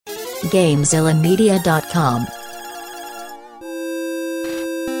GameZillaMedia.com.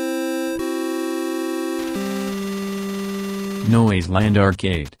 Noiseland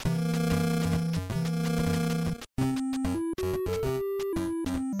Arcade.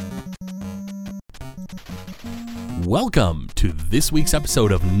 Welcome to this week's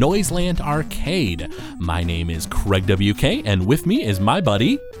episode of Noiseland Arcade. My name is Craig WK, and with me is my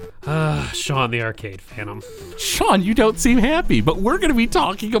buddy... Sean the Arcade Phantom. Sean, you don't seem happy, but we're going to be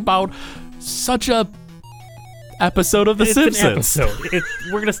talking about such a episode of The Simpsons. An episode.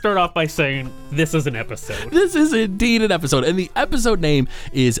 We're going to start off by saying this is an episode. This is indeed an episode, and the episode name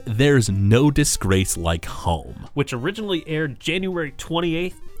is There's No Disgrace Like Home, which originally aired January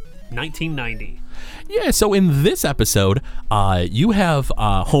 28th, 1990. Yeah, so in this episode, you have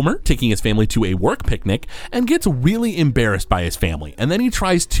Homer taking his family to a work picnic and gets really embarrassed by his family, and then he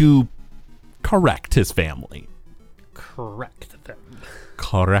tries to correct his family. Correct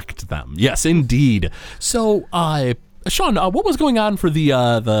them. Yes, indeed. So, Sean, what was going on for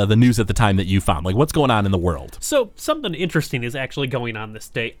the news at the time that you found? Like, what's going on in the world? So, something interesting is actually going on this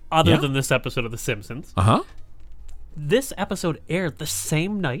day, other than this episode of The Simpsons. Uh-huh. This episode aired the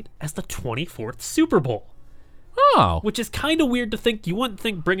same night as the 24th Super Bowl. Oh. Which is kind of weird to think. You wouldn't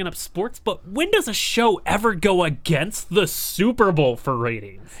think bringing up sports, but when does a show ever go against the Super Bowl for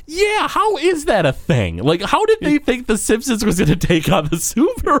ratings? Yeah, how is that a thing? Like, how did they think The Simpsons was going to take on the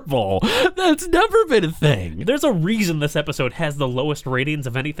Super Bowl? That's never been a thing. There's a reason this episode has the lowest ratings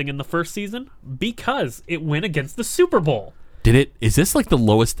of anything in the first season, because it went against the Super Bowl. Is this like the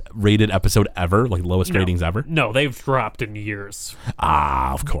lowest rated episode ever? Like lowest ratings ever? No, they've dropped in years.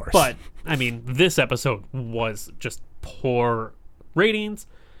 Ah, of course. But, I mean, this episode was just poor ratings.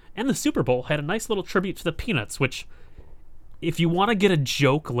 And the Super Bowl had a nice little tribute to the Peanuts, which, if you want to get a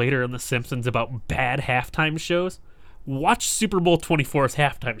joke later in The Simpsons about bad halftime shows, watch Super Bowl 24's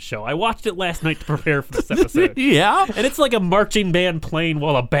halftime show. I watched it last night to prepare for this episode. Yeah? And it's like a marching band playing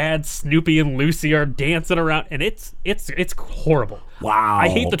while a bad Snoopy and Lucy are dancing around, and it's horrible. Wow. I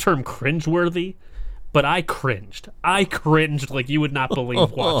hate the term cringeworthy, but I cringed. Like you would not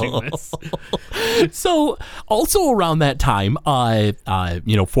believe watching this. So, also around that time,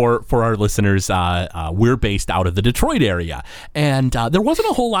 for our listeners, we're based out of the Detroit area, and there wasn't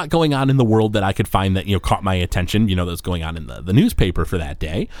a whole lot going on in the world that I could find that caught my attention. That was going on in the newspaper for that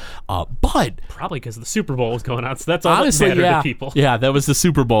day, but probably because the Super Bowl was going on, so that's all honestly, that mattered to people. Yeah, that was the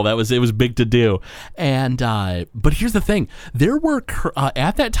Super Bowl. It was big to do, and but here's the thing: there were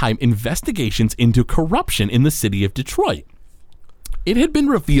at that time investigations into corruption in the city of Detroit. It had been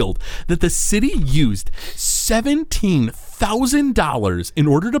revealed that the city used $17,000 in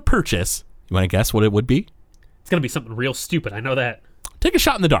order to purchase. You want to guess what it would be? It's going to be something real stupid. I know that. Take a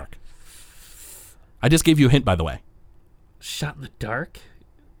shot in the dark. I just gave you a hint, by the way. Shot in the dark?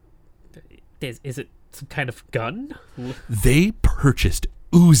 Is it some kind of gun? They purchased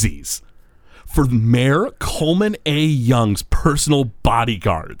Uzis for Mayor Coleman A. Young's personal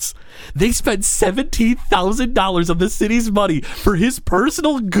bodyguards. They spent $17,000 of the city's money for his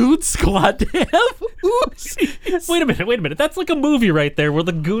personal goon squad to have Uzis. Wait a minute. That's like a movie right there where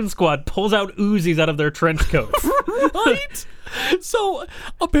the goon squad pulls out Uzis out of their trench coats. Right? So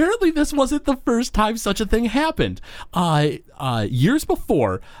apparently this wasn't the first time such a thing happened. Years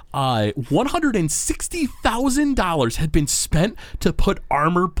before, $160,000 had been spent to put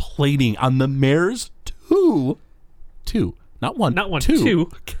armor plating on the mayor's two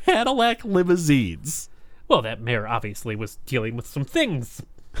Cadillac limousines. Well, that mayor obviously was dealing with some things.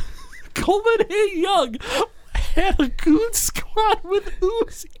 Coleman A. Young had a goon squad with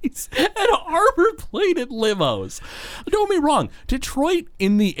Uzis and armor-plated limos. Don't get me wrong, Detroit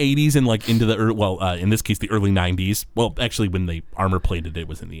in the 80s and into the in this case the early 90s. Well, actually, when they armor-plated it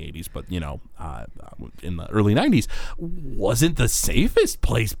was in the 80s, but in the early 90s wasn't the safest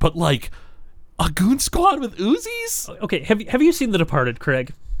place. But a goon squad with Uzis. Okay, have you seen The Departed,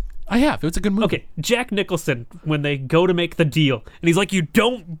 Craig? I have. It's a good movie. Okay, Jack Nicholson, when they go to make the deal, and he's like, "You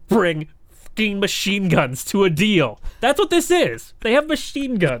don't bring machine guns to a deal." That's what this is. They have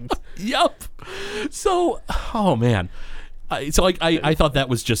machine guns. Yup. So, oh man. I thought that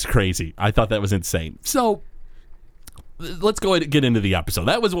was just crazy. I thought that was insane. So, let's go ahead and get into the episode.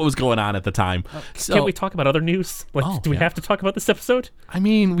 That was what was going on at the time. Can't we talk about other news? Do we have to talk about this episode? I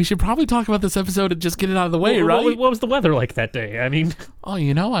mean, we should probably talk about this episode and just get it out of the way, right? What was the weather like that day? I mean... Oh,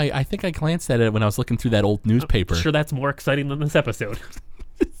 I think I glanced at it when I was looking through that old newspaper. I'm sure that's more exciting than this episode.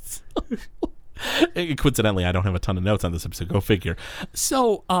 Coincidentally, I don't have a ton of notes on this episode. Go figure.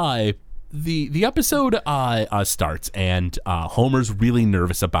 So, the episode starts, and Homer's really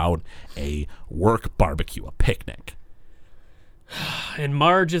nervous about a work barbecue, a picnic. And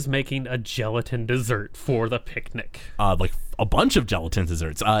Marge is making a gelatin dessert for the picnic. Like a bunch of gelatin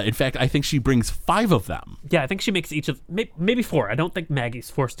desserts. In fact, I think she brings 5 of them. Yeah, I think she makes each of maybe 4. I don't think Maggie's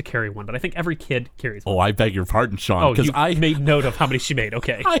forced to carry one, but I think every kid carries one. Oh, I beg your pardon, Sean. Oh, because you I made note of how many she made.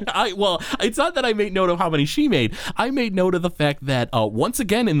 Okay. Well, it's not that I made note of how many she made. I made note of the fact that once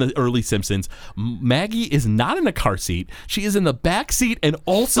again in the early Simpsons, Maggie is not in a car seat. She is in the back seat and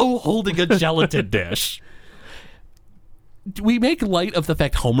also holding a gelatin dish. We make light of the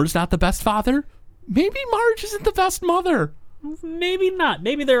fact Homer's not the best father. Maybe Marge isn't the best mother. Maybe not.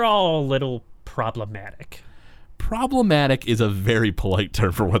 Maybe they're all a little problematic. Problematic is a very polite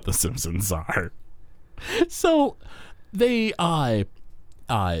term for what the Simpsons are. So they as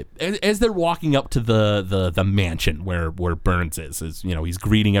they're walking up to the mansion where Burns is, you know, he's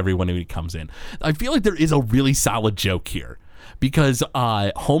greeting everyone when he comes in. I feel like there is a really solid joke here. Because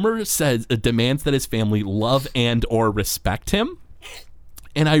Homer demands that his family love and or respect him.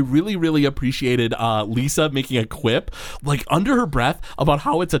 And I really, really appreciated Lisa making a quip, like under her breath, about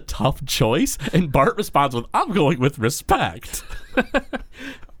how it's a tough choice. And Bart responds with, I'm going with respect.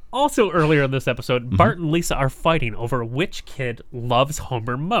 Also, earlier in this episode, Bart and Lisa are fighting over which kid loves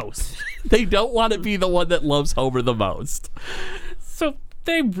Homer most. They don't want to be the one that loves Homer the most. So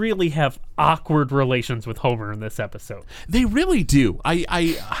they really have awkward relations with Homer in this episode. They really do.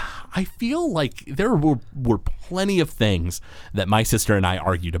 I feel like there were plenty of things that my sister and I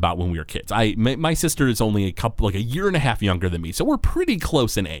argued about when we were kids. My sister is only a year and a half younger than me, so we're pretty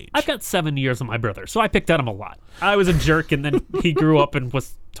close in age. I've got 7 years of my brother, so I picked at him a lot. I was a jerk, and then he grew up and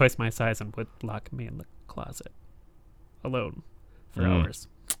was twice my size and would lock me in the closet alone for hours.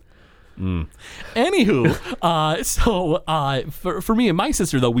 Anywho, for me and my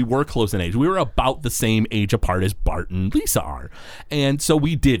sister, though, we were close in age. We were about the same age apart as Bart and Lisa are. And so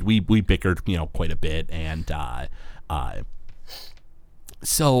we bickered, you know, quite a bit. And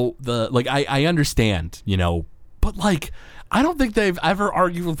so I understand, you know, but like, I don't think they've ever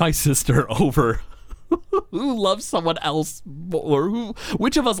argued with my sister over who loves someone else or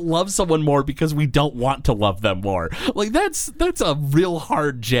which of us loves someone more because we don't want to love them more. Like that's a real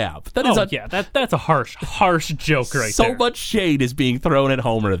hard jab. That's a harsh joke right there. So much shade is being thrown at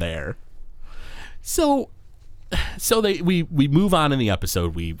Homer there. So we move on in the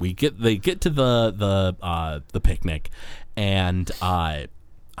episode. They get to the picnic, and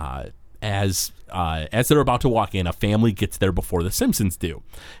as they're about to walk in, a family gets there before the Simpsons do.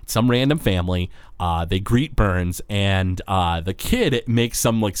 It's some random family. They greet Burns, and the kid makes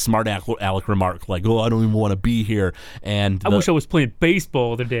some like smart aleck remark like, "Oh, I don't even want to be here." And I wish I was playing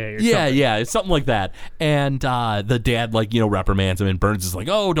baseball today. Or something. Yeah, it's something like that. And the dad reprimands him, and Burns is like,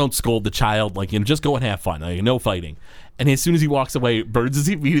 "Oh, don't scold the child. Like, just go and have fun. Like, no fighting." And as soon as he walks away, Burns is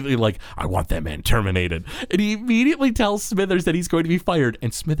immediately like, "I want that man terminated." And he immediately tells Smithers that he's going to be fired,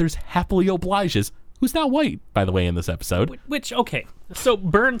 and Smithers happily obliges, who's now white, by the way, in this episode. Which, okay, so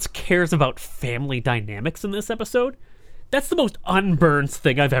Burns cares about family dynamics in this episode? That's the most un-Burns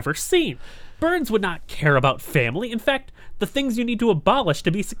thing I've ever seen. Burns would not care about family. In fact, the things you need to abolish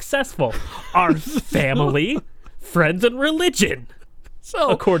to be successful are family, friends, and religion.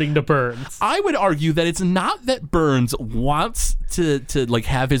 So, according to Burns, I would argue that it's not that Burns wants to like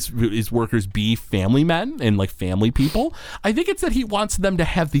have his workers be family men and like family people. I think it's that he wants them to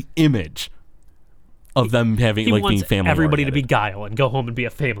have the image of them having he like wants being family. Everybody oriented. to be Guile and go home and be a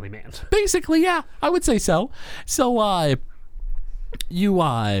family man. Basically, yeah, I would say so. So, you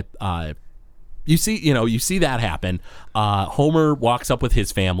see that happen. Homer walks up with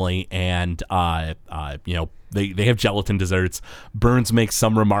his family, and they have gelatin desserts. Burns makes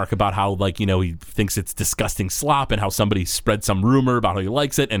some remark about how he thinks it's disgusting slop, and how somebody spread some rumor about how he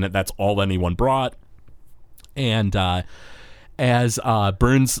likes it, and that's all anyone brought. And as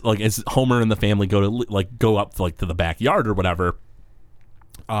Burns, as Homer and the family go up to the backyard or whatever,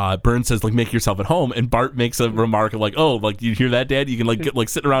 Burns says, make yourself at home, and Bart makes a remark of you hear that, Dad? You can get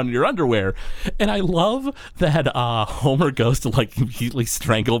sitting around in your underwear. And I love that Homer goes to immediately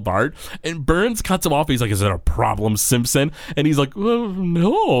strangle Bart, and Burns cuts him off. He's like, "Is that a problem, Simpson?" And he's like, "Well,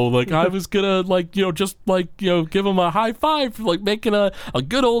 no, I was gonna give him a high five for making a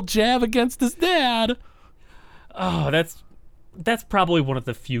good old jab against his dad." Oh, that's probably one of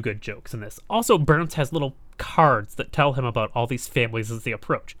the few good jokes in this. Also, Burns has little cards that tell him about all these families as they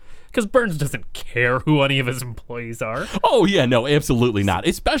approach, because Burns doesn't care who any of his employees are. Oh yeah, no, absolutely not,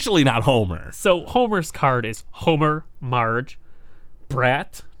 especially not Homer. So Homer's card is Homer, Marge,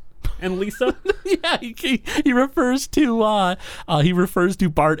 Brat, and Lisa. Yeah, he refers to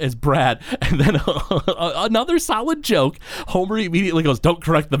Bart as Brat, and then another solid joke. Homer immediately goes, "Don't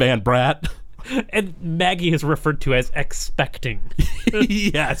correct the man, Brat." And Maggie is referred to as expecting.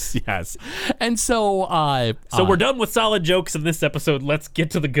 yes. And so So we're done with solid jokes in this episode. Let's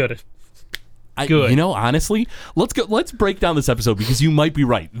get to the good. You know, honestly, let's break down this episode, because you might be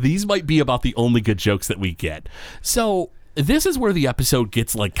right. These might be about the only good jokes that we get. So this is where the episode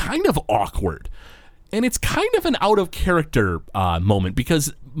gets like kind of awkward. And it's kind of an out of character moment,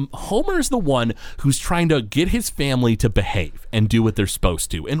 because Homer's the one who's trying to get his family to behave and do what they're supposed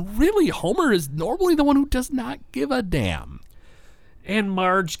to. And really, Homer is normally the one who does not give a damn. And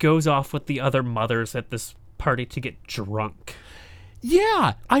Marge goes off with the other mothers at this party to get drunk.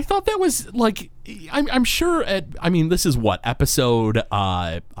 Yeah, I thought that was like, I'm sure this is what, episode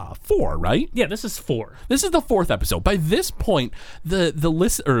 4, right? Yeah, this is 4. This is the 4th episode. By this point, the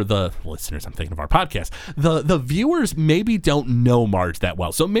listeners, I'm thinking of our podcast, the viewers maybe don't know Marge that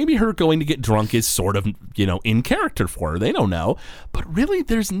well. So maybe her going to get drunk is sort of, in character for her. They don't know. But really,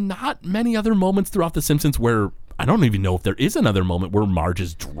 there's not many other moments throughout The Simpsons where, I don't even know if there is another moment where Marge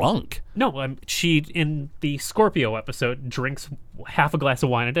is drunk. No, she, in the Scorpio episode, drinks half a glass of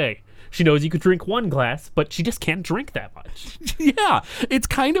wine a day. She knows you could drink 1 glass, but she just can't drink that much. Yeah, it's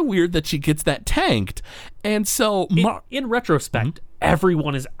kind of weird that she gets that tanked. And so... in retrospect,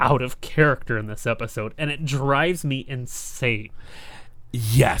 everyone is out of character in this episode, and it drives me insane.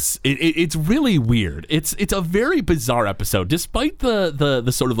 Yes, it's really weird. It's a very bizarre episode, despite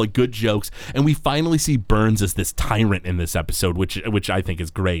the sort of like good jokes, and we finally see Burns as this tyrant in this episode, which I think is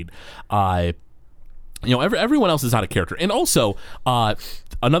great. Everyone else is out of character, and also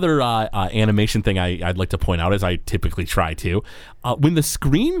another animation thing I'd like to point out, as I typically try to, when the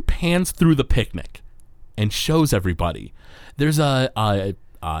screen pans through the picnic and shows everybody, there's a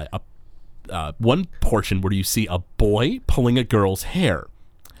one portion where you see a boy pulling a girl's hair.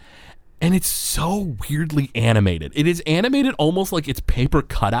 And it's so weirdly animated. It is animated almost like it's paper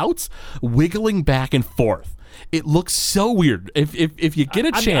cutouts wiggling back and forth. It looks so weird. If you get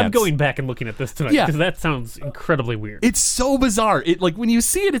a chance... I'm going back and looking at this tonight, because that sounds incredibly weird. It's so bizarre. It, like, when you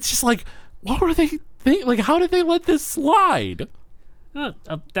see it, it's just like, what were they thinking? Like, how did they let this slide? That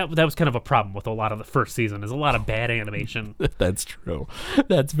was kind of a problem with a lot of the first season. There's a lot of bad animation. That's true.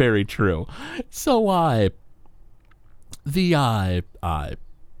 That's very true. So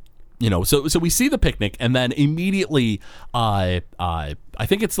so we see the picnic, and then immediately I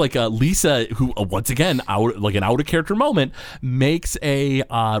think it's like Lisa, who once again, an out of character moment, makes a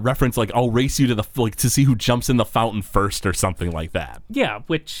reference like, I'll race you to see who jumps in the fountain first, or something like that. Yeah,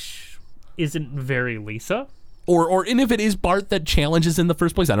 which isn't very Lisa. And if it is Bart that challenges in the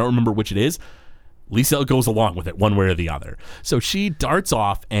first place, I don't remember which it is, Lisa goes along with it one way or the other. So she darts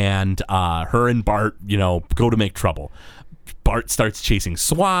off, and her and Bart, go to make trouble. Bart starts chasing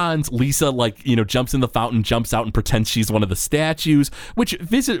swans. Lisa, jumps in the fountain, jumps out, and pretends she's one of the statues, which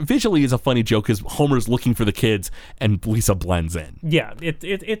visually is a funny joke, because Homer's looking for the kids, and Lisa blends in. Yeah,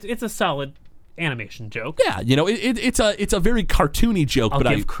 it's a solid animation joke. Yeah, it's a very cartoony joke. I'll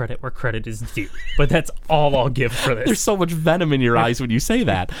give credit where credit is due, but that's all I'll give for this. There's so much venom in your eyes when you say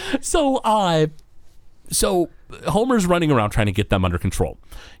that. So Homer's running around trying to get them under control.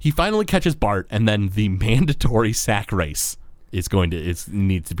 He finally catches Bart, and then the mandatory sack race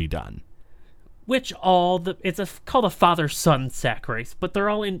needs to be done. Which it's called a father-son sack race, but they're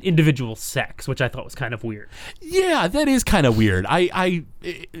all in individual sacks, which I thought was kind of weird. Yeah, that is kind of weird.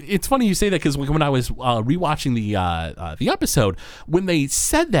 It's funny you say that, because when I was rewatching the episode, when they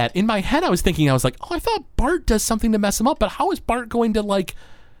said that, in my head I was like, oh, I thought Bart does something to mess him up, but how is Bart going to like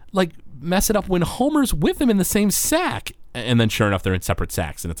mess it up when Homer's with him in the same sack? And then sure enough, they're in separate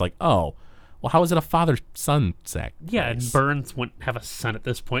sacks, and it's like, oh, well, how is it a father-son sack? Yeah, and Burns wouldn't have a son at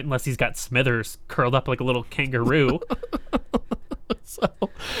this point unless he's got Smithers curled up like a little kangaroo.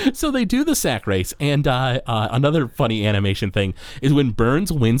 So they do the sack race, and another funny animation thing is when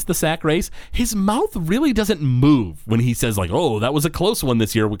Burns wins the sack race, his mouth really doesn't move when he says, like, oh, that was a close one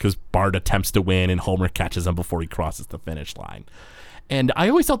this year, because Bart attempts to win and Homer catches him before he crosses the finish line. And I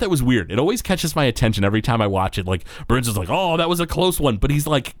always thought that was weird. It always catches my attention every time I watch it. Like, Burns is like, oh, that was a close one. But he's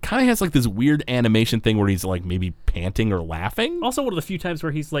like, kind of has like this weird animation thing where he's like maybe panting or laughing. Also, one of the few times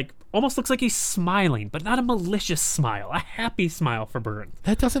where he's like, almost looks like he's smiling, but not a malicious smile, a happy smile for Burns.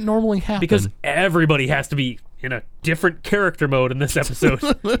 That doesn't normally happen. Because everybody has to be in a different character mode in this episode,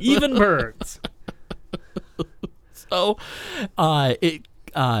 even Burns. So it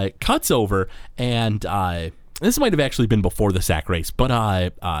cuts over, and this might have actually been before the sack race, but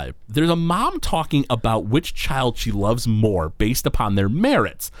there's a mom talking about which child she loves more based upon their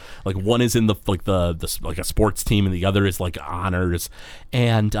merits. Like, one is in the like a sports team, and the other is like honors.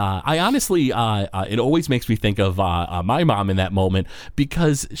 And I honestly, it always makes me think of my mom in that moment,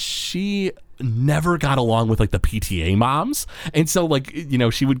 because she never got along with like the PTA moms, and so like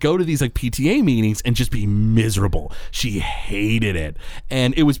she would go to these like PTA meetings and just be miserable. She hated it,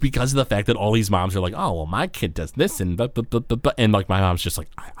 and it was because of the fact that all these moms are like, oh well, my kid does this and and like my mom's just like,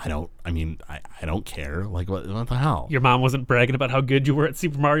 I don't care, like what the hell. Your mom wasn't bragging about how good you were at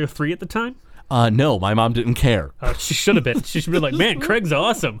Super Mario 3 at the time? No, my mom didn't care. She should have been. She should be like, man, Craig's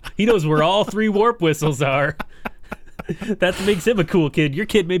awesome. He knows where all 3 warp whistles are. That makes him a cool kid. Your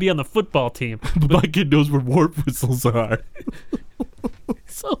kid may be on the football team. My kid knows where warp whistles are.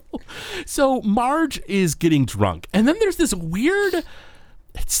 So Marge is getting drunk. And then there's this weird...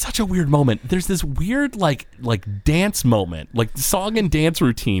 It's such a weird moment. There's this weird like dance moment, like song and dance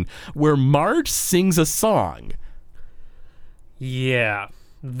routine where Marge sings a song. Yeah.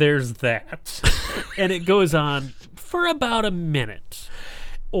 There's that. And it goes on for about a minute.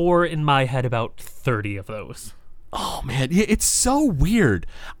 Or in my head, about 30 of those. Oh, man. Yeah, it's so weird.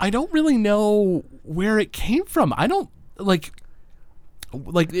 I don't really know where it came from. I don't, like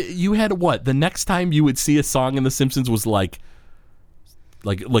you had what? The next time you would see a song in The Simpsons was like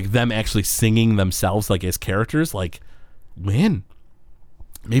them actually singing themselves, like as characters. Like, when?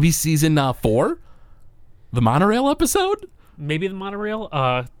 Maybe season 4? The monorail episode? Maybe the monorail.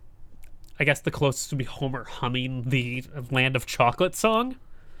 I guess the closest would be Homer humming the Land of Chocolate song.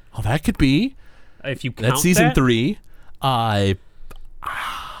 Oh, that could be. If you count that's season that. 3. I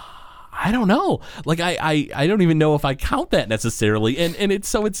don't know. Like I don't even know if I count that necessarily. And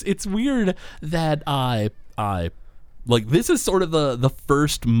it's weird that like this is sort of the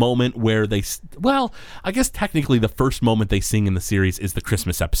first moment where they, well, I guess technically the first moment they sing in the series is the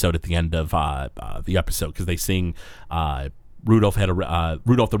Christmas episode at the end of the episode, because they sing Rudolph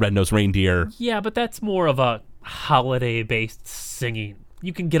the Red-Nosed Reindeer. Yeah, but that's more of a holiday-based singing.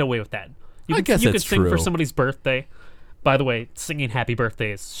 You can get away with that. I guess you that's could sing true. for somebody's birthday. By the way, singing Happy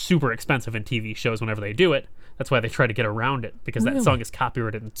Birthday is super expensive in TV shows whenever they do it. That's why they try to get around it, because that song is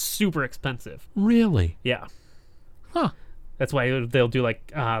copyrighted and super expensive. Really? Yeah. Huh. That's why they'll do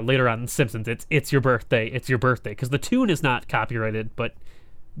like later on in Simpsons, it's your birthday, because the tune is not copyrighted, but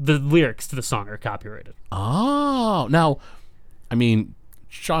the lyrics to the song are copyrighted. Oh, now, I mean,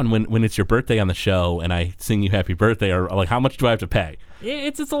 Sean, when it's your birthday on the show and I sing you happy birthday, or like, how much do I have to pay?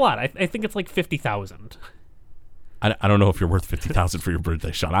 It's a lot. I think it's like 50,000. I don't know if you're worth 50,000 for your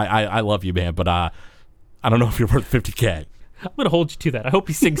birthday, Sean. I love you, man, but I don't know if you're worth 50K. I'm gonna hold you to that. I hope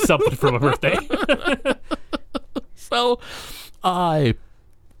you sing something for my birthday. So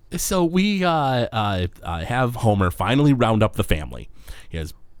we have Homer finally round up the family. He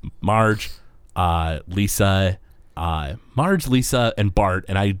has Marge, Lisa, and Bart,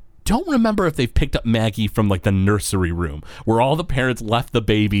 and I don't remember if they've picked up Maggie from like the nursery room where all the parents left the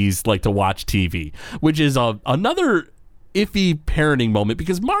babies like to watch TV, which is another iffy parenting moment,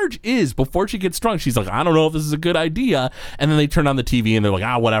 because Marge is, before she gets drunk, she's like, I don't know if this is a good idea, and then they turn on the TV and they're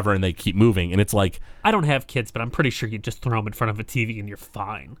like, whatever, and they keep moving, and it's like, I don't have kids, but I'm pretty sure you just throw them in front of a TV and you're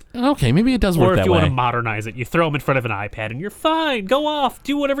fine. Okay, maybe it does work that way. Or if you want to modernize it, you throw them in front of an iPad and you're fine. Go off,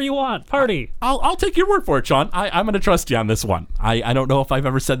 do whatever you want, party. I'll take your word for it, Sean. I'm going to trust you on this one. I don't know if I've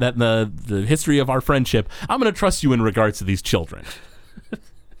ever said that in the history of our friendship. I'm going to trust you in regards to these children.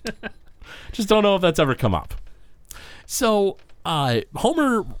 Just don't know if that's ever come up. So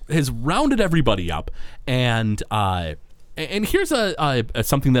Homer has rounded everybody up, and here's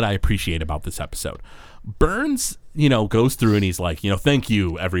something that I appreciate about this episode. Burns, goes through and he's like, thank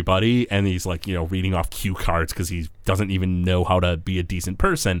you, everybody, and he's like, reading off cue cards because he doesn't even know how to be a decent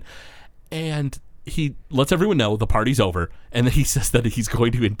person, and he lets everyone know the party's over, and then he says that he's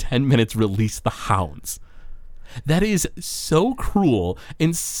going to, in 10 minutes, release the hounds. That is so cruel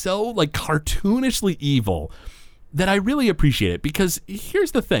and so like cartoonishly evil that I really appreciate it, because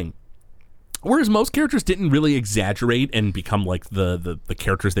here's the thing. Whereas most characters didn't really exaggerate and become like the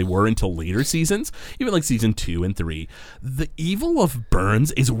characters they were until later seasons, even like season 2 and 3, the evil of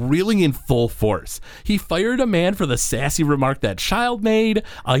Burns is really in full force. He fired a man for the sassy remark that child made.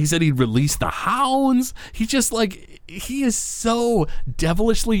 He said he'd release the hounds. He just he is so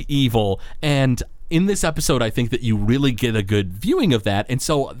devilishly evil. And in this episode, I think that you really get a good viewing of that. And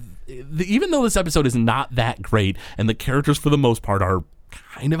so even though this episode is not that great and the characters for the most part are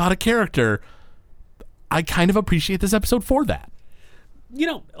kind of out of character, I kind of appreciate this episode for that.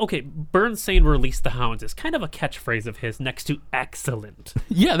 Okay, Burns saying release the hounds is kind of a catchphrase of his next to excellent.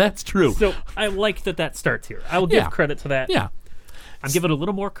 Yeah, that's true. So I like that starts here. I will give credit to that. Yeah. I'm giving a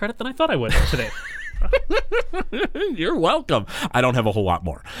little more credit than I thought I would today. You're welcome. I don't have a whole lot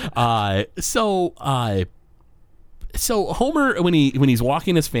more. So Homer, when he's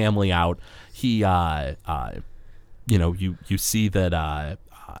walking his family out, he you see that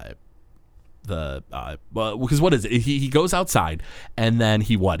because what is it? He goes outside and then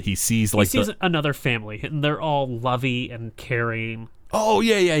he sees like he sees another family and they're all lovey and caring. Oh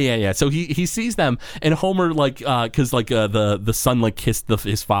yeah. So he sees them, and Homer because the son like kissed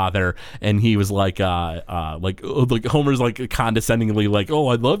his father, and he was like Homer's like condescendingly like, oh,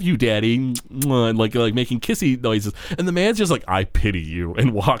 I love you, Daddy, and like making kissy noises, and the man's just like, I pity you,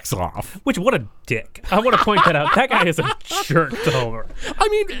 and walks off. Which, what a dick! I want to point that out. That guy is a jerk to Homer. I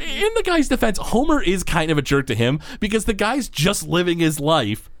mean, in the guy's defense, Homer is kind of a jerk to him because the guy's just living his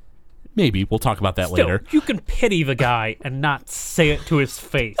life. Maybe we'll talk about that later. You can pity the guy and not say it to his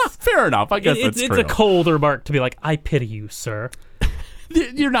face. Fair enough. I guess that's true. It's a cold remark to be like, I pity you, sir.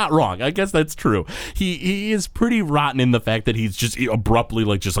 You're not wrong. I guess that's true. He is pretty rotten in the fact that he's just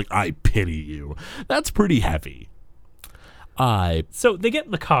abruptly just like, I pity you. That's pretty heavy. So they get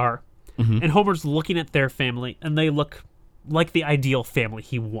in the car, and Homer's looking at their family, and they look like the ideal family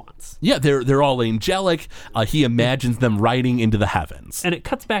he wants. Yeah, they're all angelic. He imagines them riding into the heavens. And it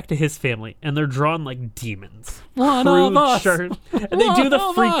cuts back to his family, and they're drawn like demons. One of us. And they do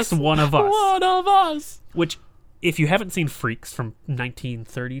the Freaks One of Us. One of us. Which, if you haven't seen Freaks from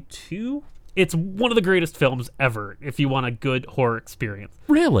 1932, it's one of the greatest films ever if you want a good horror experience.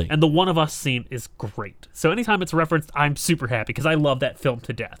 Really? And the One of Us scene is great. So anytime it's referenced, I'm super happy because I love that film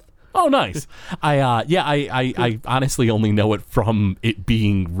to death. Oh, nice. I honestly only know it from it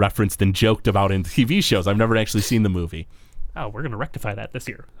being referenced and joked about in TV shows. I've never actually seen the movie. Oh, we're going to rectify that this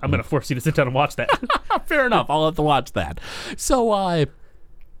year. I'm going to force you to sit down and watch that. Fair enough. I'll have to watch that. So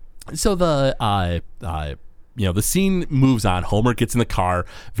the scene moves on. Homer gets in the car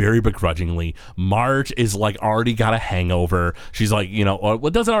very begrudgingly. Marge is like already got a hangover. She's like,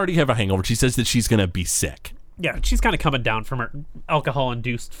 doesn't already have a hangover. She says that she's going to be sick. Yeah, she's kind of coming down from her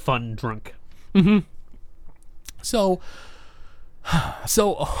alcohol-induced fun drunk. Mm-hmm. So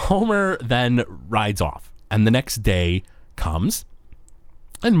Homer then rides off, and the next day comes,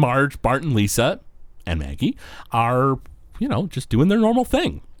 and Marge, Bart, and Lisa, and Maggie are, just doing their normal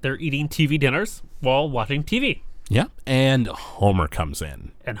thing. They're eating TV dinners while watching TV. Yeah, and Homer comes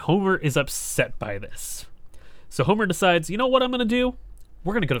in. And Homer is upset by this. So Homer decides, you know what I'm going to do?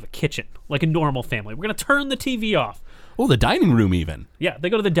 We're going to go to the kitchen, like a normal family. We're going to turn the TV off. Oh, the dining room even. Yeah,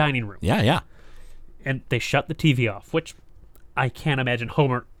 they go to the dining room. Yeah. And they shut the TV off, which I can't imagine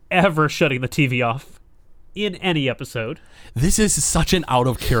Homer ever shutting the TV off in any episode. This is such an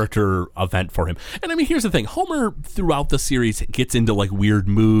out-of-character event for him. And I mean, here's the thing. Homer, throughout the series, gets into like weird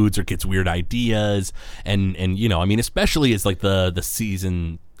moods or gets weird ideas. And especially as like the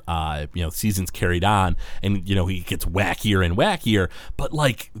season... seasons carried on, and he gets wackier and wackier, but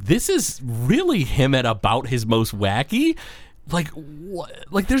like this is really him at about his most wacky. Like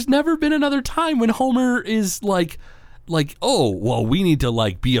there's never been another time when Homer is like oh well, we need to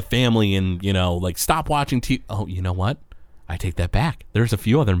like be a family and stop watching TV. Oh, you know what, I take that back. There's a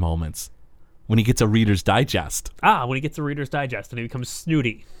few other moments when he gets a Reader's Digest. When he gets a Reader's Digest and he becomes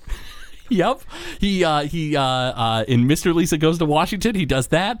snooty. Yep. He in Mr. Lisa Goes to Washington, he does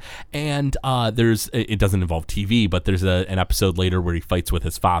that, and it doesn't involve TV, but there's an episode later where he fights with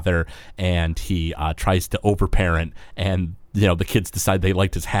his father, and he tries to overparent, and the kids decide they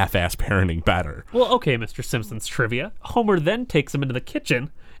liked his half-ass parenting better. Well, okay, Mr. Simpson's trivia. Homer then takes him into the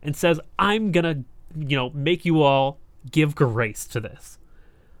kitchen and says, I'm gonna, make you all give grace to this.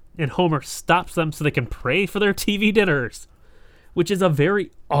 And Homer stops them so they can pray for their TV dinners. Which is a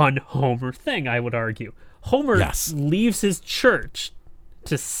very un-Homer thing, I would argue. Homer leaves his church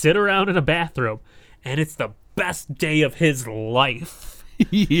to sit around in a bathroom, and it's the best day of his life.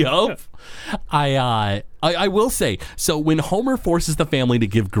 Yup. I will say, so when Homer forces the family to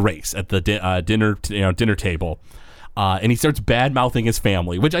give grace at the dinner table, and he starts bad-mouthing his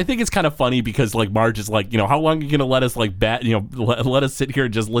family, which I think is kind of funny because like Marge is like, how long are you gonna let us like let us sit here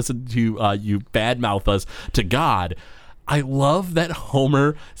and just listen to you bad-mouth us to God? I love that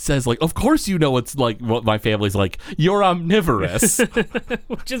Homer says, like, of course you know it's like what my family's like. You're omnivorous.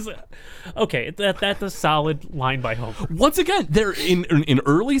 Which is, okay, that's a solid line by Homer. Once again, there in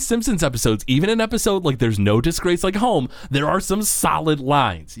early Simpsons episodes, even an episode like There's No Disgrace Like Home, there are some solid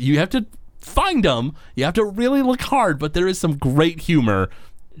lines. You have to find them. You have to really look hard, but there is some great humor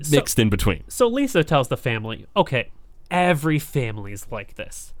mixed in between. So Lisa tells the family, okay, every family's like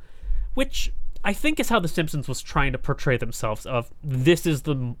this. Which... I think is how The Simpsons was trying to portray themselves of this is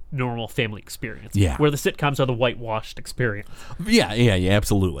the normal family experience. Yeah. Where the sitcoms are the whitewashed experience. Yeah,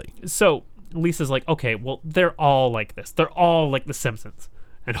 absolutely. So Lisa's like, okay, well, they're all like this. They're all like The Simpsons.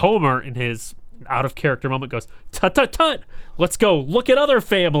 And Homer, in his out of character moment, goes, "Tut tut tut! Let's go look at other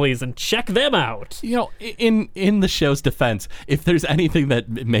families and check them out." You know, in the show's defense, if there's anything that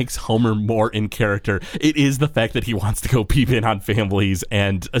makes Homer more in character, it is the fact that he wants to go peep in on families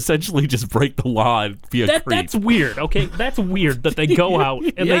and essentially just break the law and be a creep. That's weird, okay? That's weird that they go out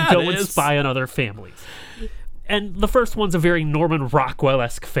and Yeah, they go it and is. spy on other families. And the first one's a very Norman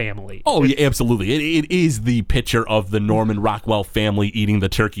Rockwell-esque family. Oh, yeah, absolutely. It is the picture of the Norman Rockwell family eating the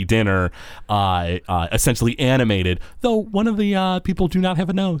turkey dinner, essentially animated, though one of the people do not have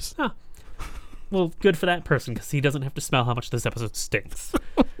a nose. Huh. Well, good for that person, because he doesn't have to smell how much this episode stinks.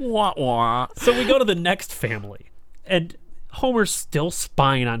 Wah, wah. So we go to the next family, and Homer's still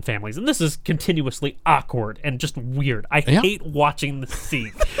spying on families, and this is continuously awkward and just weird. I Yeah. hate watching this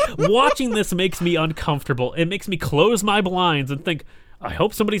scene. Watching this makes me uncomfortable. It makes me close my blinds and think, I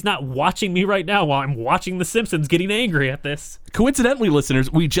hope somebody's not watching me right now while I'm watching The Simpsons getting angry at this. Coincidentally, listeners,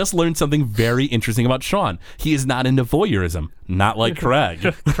 we just learned something very interesting about Sean. He is not into voyeurism, not like Craig.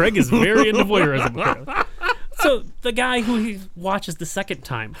 Craig is very into voyeurism. So the guy who he watches the second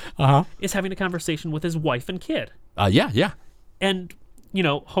time is having a conversation with his wife and kid. Yeah. And, you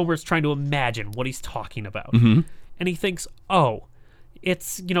know, Homer's trying to imagine what he's talking about. And he thinks, oh,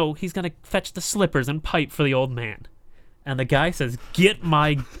 it's, you know, he's going to fetch the slippers and pipe for the old man. And the guy says, get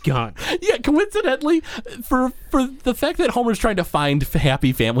my gun. Yeah, coincidentally, for the fact that Homer's trying to find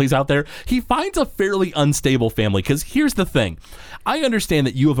happy families out there, he finds a fairly unstable family. Because here's the thing. I understand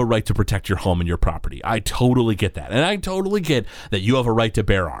that you have a right to protect your home and your property. I totally get that. And I totally get that you have a right to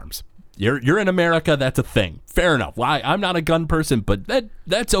bear arms. You're in America, that's a thing. Fair enough. Well, I'm not a gun person, but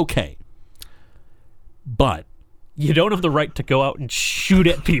that's okay. But You don't have the right to go out and shoot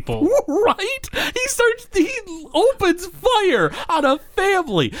at people. right? He opens fire on a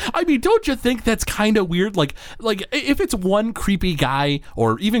family. I mean, don't you think that's kind of weird? Like if it's one creepy guy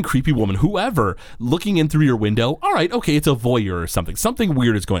or even creepy woman, whoever, looking in through your window, all right, okay, it's a voyeur or something. Something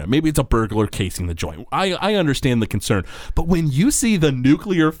weird is going on. Maybe it's a burglar casing the joint. I understand the concern. But when you see the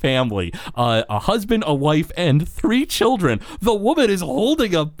nuclear family, a husband, a wife, and 3 children, the woman is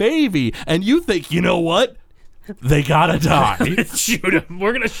holding a baby, and you think, you know what? They gotta die. Shoot him.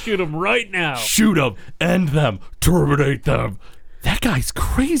 We're going to shoot him right now. Shoot them, end them, terminate them. That guy's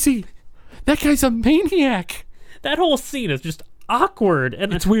crazy. That guy's a maniac. That whole scene is just awkward.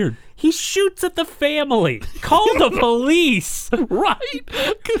 And It's weird. he shoots at the family. Call the police. Right?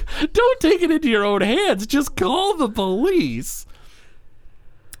 Don't take it into your own hands. Just call the police.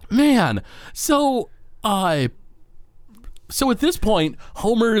 Man, so at this point,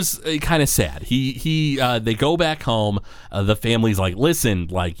 Homer's kind of sad. They go back home. The family's like, listen,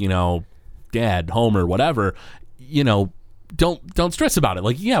 like, you know, Dad, Homer, whatever, you know, don't stress about it.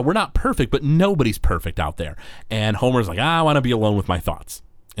 Like, yeah, we're not perfect, but nobody's perfect out there. And Homer's like, I want to be alone with my thoughts.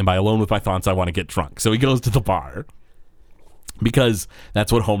 And by alone with my thoughts, I want to get drunk. So he goes to the bar because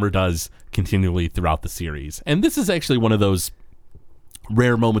that's what Homer does continually throughout the series. And this is actually one of those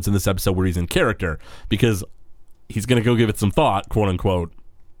rare moments in this episode where he's in character because he's going to go give it some thought, quote unquote.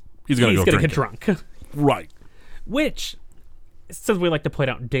 He's going to get drunk. Right. Which, since we like to point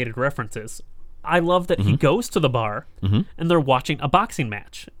out dated references, I love that he goes to the bar and they're watching a boxing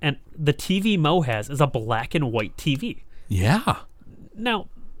match. And the TV Mo has is a black and white TV. Yeah. Now,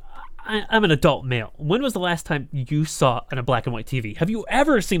 I'm an adult male. When was the last time you saw a black and white TV? Have you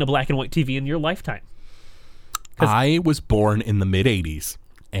ever seen a black and white TV in your lifetime? I was born in the mid-'80s,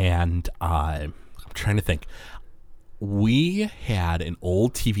 and I'm trying to think. We had an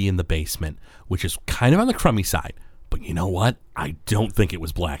old TV in the basement, which is kind of on the crummy side. But you know what? I don't think it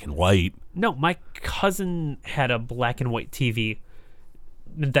was black and white. No, my cousin had a black and white TV.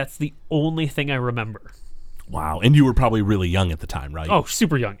 That's the only thing I remember. Wow. And you were probably really young at the time, right? Oh,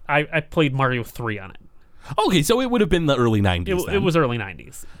 super young. I played Mario 3 on it. Okay, so it would have been the early 90s then. It was early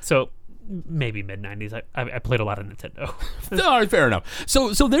 90s. So maybe mid-90s. I played a lot of Nintendo. All right, fair enough.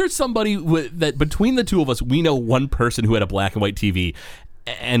 So there's somebody that between the two of us, we know one person who had a black and white TV,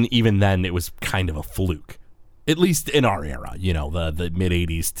 and even then it was kind of a fluke. At least in our era, you know, the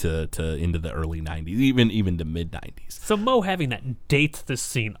mid-'80s to into the early 90s, even to mid-'90s. So Mo having that dates this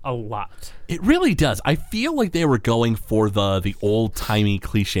scene a lot. It really does. I feel like they were going for the old-timey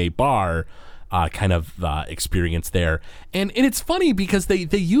cliche bar kind of experience there. And it's funny because they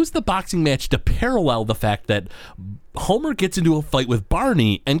use the boxing match to parallel the fact that Homer gets into a fight with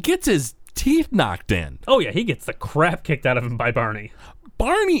Barney and gets his teeth knocked in. Oh, yeah, he gets the crap kicked out of him by Barney.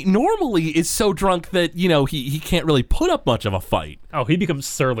 Barney normally is so drunk that, you know, he can't really put up much of a fight. Oh, he becomes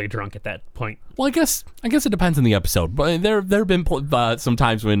surly drunk at that point. Well, I guess it depends on the episode. But there have been some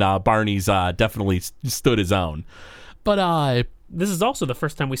times when Barney's definitely stood his own. But this is also the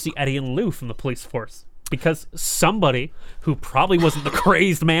first time we see Eddie and Lou from the police force. Because somebody who probably wasn't the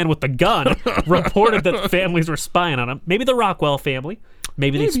crazed man with the gun reported that families were spying on him. Maybe the Rockwell family.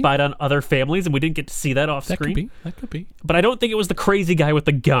 Maybe they spied on other families and we didn't get to see that off screen. That could be. But I don't think it was the crazy guy with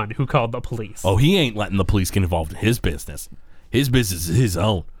the gun who called the police. Oh, he ain't letting the police get involved in his business. His business is his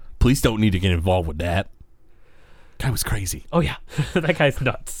own. Police don't need to get involved with that. Guy was crazy. Oh, yeah. That guy's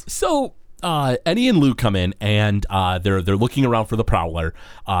nuts. So Eddie and Lou come in, and they're looking around for the Prowler.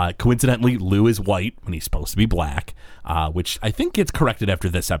 Coincidentally, Lou is white when he's supposed to be black, which I think gets corrected after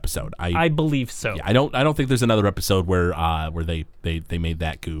this episode. I believe so. Yeah, I don't think there's another episode where they made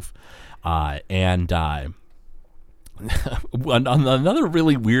that goof. Another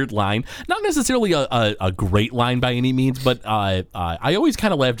really weird line, not necessarily a great line by any means, but I always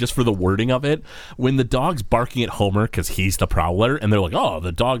kind of laugh just for the wording of it when the dog's barking at Homer because he's the Prowler, and they're like, oh,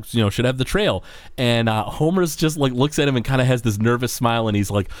 the dogs should have the trail, and Homer's just like looks at him and kind of has this nervous smile, and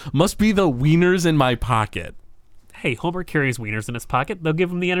he's like, must be the wieners in my pocket. Hey, Homer carries wieners in his pocket. They'll give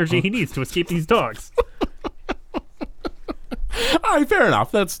him the energy he needs to escape these dogs. All right, fair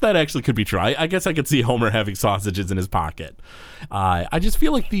enough. That actually could be true. I guess I could see Homer having sausages in his pocket. I just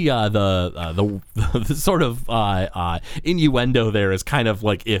feel like the sort of innuendo there is kind of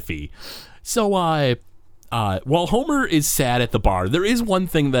like iffy. So while Homer is sad at the bar, there is one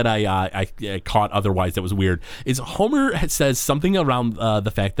thing that I caught otherwise that was weird. Is Homer says something around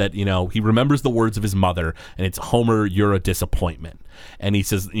the fact that he remembers the words of his mother, and it's Homer, you're a disappointment, and he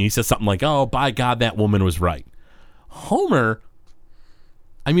says something like, oh, by God, that woman was right. Homer,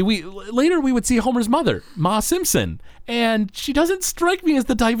 I mean, we would see Homer's mother, Ma Simpson, and she doesn't strike me as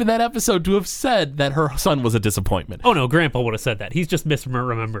the type in that episode to have said that her son was a disappointment. Oh no, Grandpa would have said that. He's just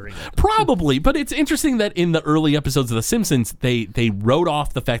misremembering it. Probably, but it's interesting that in the early episodes of The Simpsons, they wrote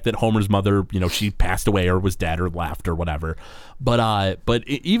off the fact that Homer's mother, she passed away or was dead or left or whatever. But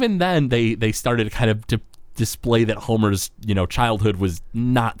even then, they started kind of to display that Homer's childhood was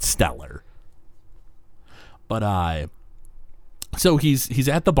not stellar. But so he's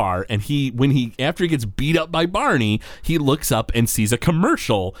at the bar, and after he gets beat up by Barney, he looks up and sees a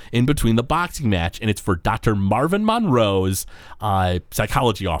commercial in between the boxing match, and it's for Dr. Marvin Monroe's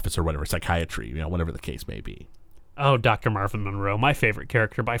psychology office or whatever, psychiatry, whatever the case may be. Oh, Dr. Marvin Monroe, my favorite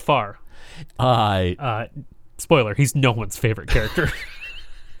character by far. Spoiler, he's no one's favorite character.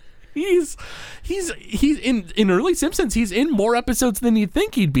 he's in early Simpsons, he's in more episodes than you'd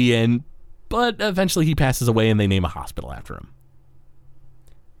think he'd be in. But eventually he passes away and they name a hospital after him.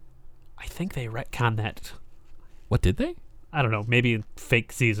 I think they retconned that. What did they? I don't know. Maybe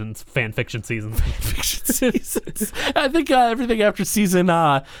fake seasons, fan fiction seasons. I think everything after season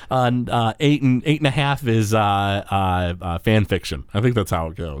 8 and 8.5 is fan fiction. I think that's how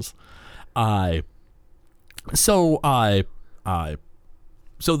it goes. So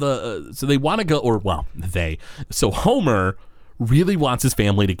they want to go, so Homer really wants his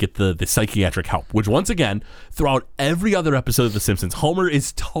family to get the psychiatric help, which once again, throughout every other episode of The Simpsons, Homer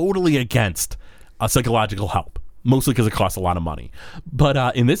is totally against psychological help, mostly because it costs a lot of money.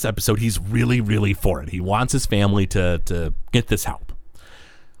 But in this episode, he's really, really for it. He wants his family to get this help.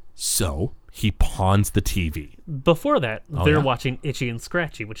 So he pawns the TV. Before that, they're watching Itchy and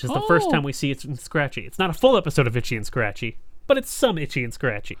Scratchy, which is the first time we see Itchy and Scratchy. It's not a full episode of Itchy and Scratchy, but it's some Itchy and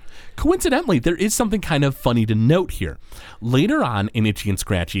Scratchy. Coincidentally, there is something kind of funny to note here. Later on in Itchy and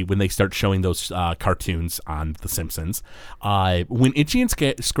Scratchy, when they start showing those cartoons on The Simpsons, when Itchy and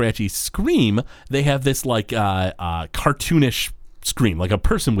Scratchy scream, they have this cartoonish scream, like a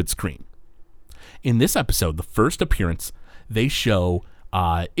person would scream. In this episode, the first appearance, they show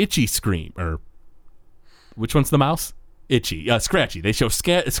Itchy scream, or which one's the mouse? Itchy, Scratchy. They show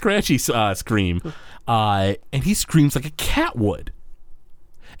Scratchy scream, and he screams like a cat would.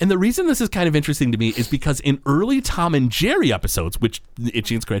 And the reason this is kind of interesting to me is because in early Tom and Jerry episodes, which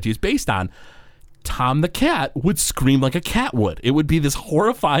Itchy and Scratchy is based on, Tom the cat would scream like a cat would. It would be this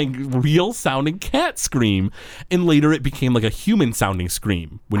horrifying, real-sounding cat scream, and later it became like a human-sounding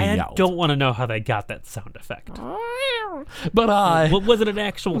scream when he yelled. I don't want to know how they got that sound effect. But was it an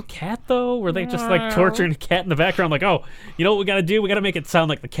actual cat though? Were they just like torturing a cat in the background? Like, oh, you know what we got to do? We got to make it sound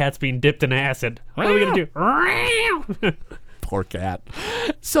like the cat's being dipped in acid. What are we gonna do? Poor cat.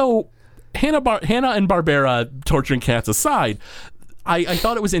 So Hanna and Barbera torturing cats aside, I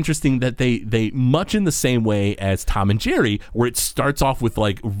thought it was interesting that they much in the same way as Tom and Jerry, where it starts off with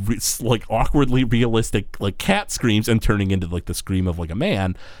like awkwardly realistic like cat screams and turning into like the scream of like a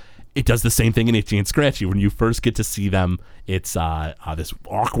man. It does the same thing in Itchy and Scratchy. When you first get to see them, it's this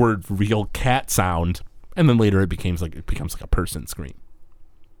awkward real cat sound, and then later it becomes like a person scream.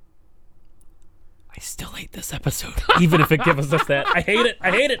 I still hate this episode, even if it gives us that. I hate it.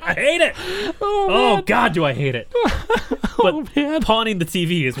 I hate it. I hate it. Oh God, do I hate it. But pawning the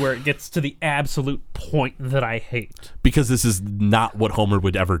TV is where it gets to the absolute point that I hate. Because this is not what Homer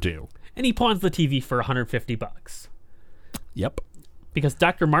would ever do. And he pawns the TV for $150. Yep. Because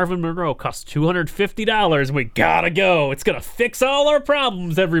Dr. Marvin Monroe costs $250 and we gotta go. It's gonna fix all our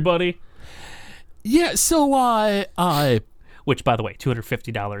problems, everybody. Yeah, so, Which, by the way,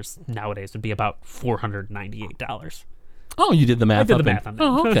 $250 nowadays would be about $498. Oh, you did the math. I did the math on that.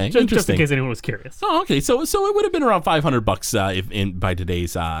 Oh, okay. just in case anyone was curious. Oh, okay. So it would have been around $500 if by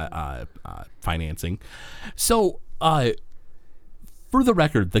today's financing. So, for the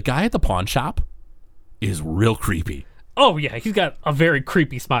record, the guy at the pawn shop is real creepy. Oh, yeah. He's got a very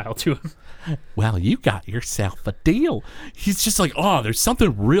creepy smile to him. Well, you got yourself a deal. He's just like, oh, there's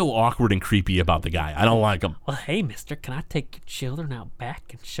something real awkward and creepy about the guy. I don't like him. Well, hey, mister, can I take your children out back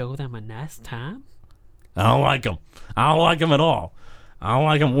and show them a nice time? I don't like him. I don't like him at all. I don't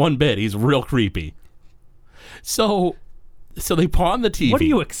like him one bit. He's real creepy. So they pawn the TV. What do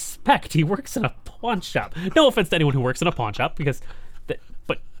you expect? He works in a pawn shop. No offense to anyone who works in a pawn shop, because...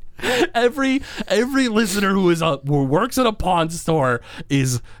 but every listener who works at a pawn store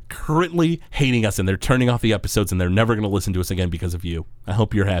is currently hating us, and they're turning off the episodes, and they're never going to listen to us again because of you. I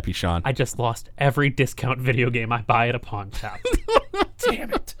hope you're happy, Sean. I just lost every discount video game I buy at a pawn shop.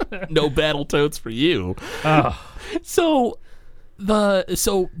 Damn it. No Battletoads for you. Oh. So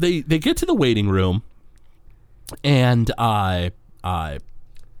they get to the waiting room, and a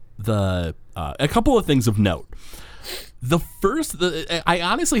couple of things of note. I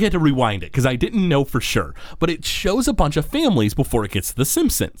honestly had to rewind it because I didn't know for sure, but it shows a bunch of families before it gets to The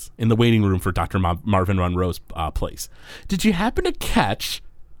Simpsons in the waiting room for Dr. Marvin Monroe's place. Did you happen to catch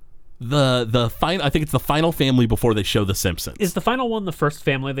the final? I think it's the final family before they show The Simpsons. Is the final one the first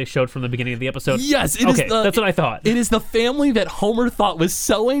family they showed from the beginning of the episode? Yes, it is. That's what I thought. It is the family that Homer thought was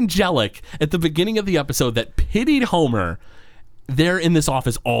so angelic at the beginning of the episode that pitied Homer. They're in this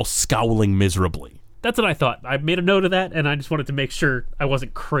office all scowling miserably. That's what I thought. I made a note of that, and I just wanted to make sure I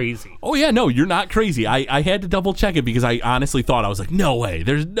wasn't crazy. Oh, yeah, no, you're not crazy. I had to double check it because I honestly thought, I was like, no way.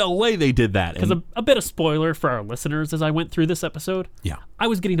 There's no way they did that. Because a bit of spoiler for our listeners as I went through this episode. Yeah. I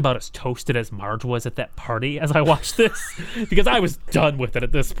was getting about as toasted as Marge was at that party as I watched this because I was done with it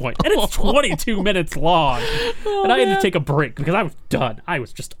at this point. And it's 22 minutes long. And I had to take a break because I was done. I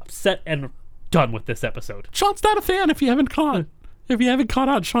was just upset and done with this episode. Sean's not a fan if you haven't caught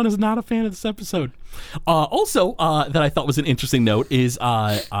on, Sean is not a fan of this episode. Also, that I thought was an interesting note is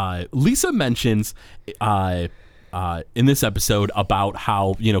Lisa mentions in this episode about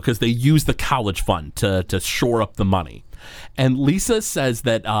how, because they use the college fund to shore up the money. And Lisa says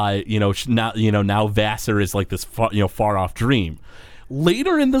that, now Vassar is like this far off dream.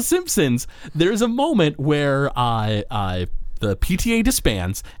 Later in The Simpsons, there's a moment where the PTA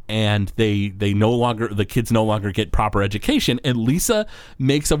disbands and the kids no longer get proper education, and Lisa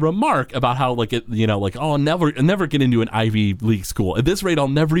makes a remark about how I'll never get into an Ivy League school. At this rate, I'll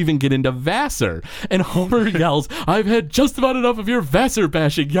never even get into Vassar. And Homer yells, "I've had just about enough of your Vassar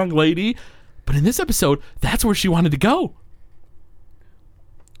bashing, young lady." But in this episode, that's where she wanted to go.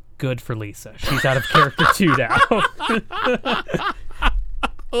 Good for Lisa. She's out of character too now.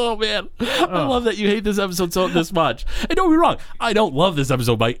 Oh, man. I love that you hate this episode this much. And don't be wrong, I don't love this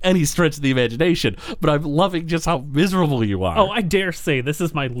episode by any stretch of the imagination, but I'm loving just how miserable you are. Oh, I dare say this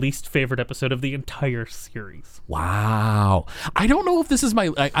is my least favorite episode of the entire series. Wow. I don't know if this is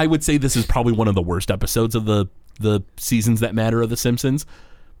I would say this is probably one of the worst episodes of the seasons that matter of The Simpsons,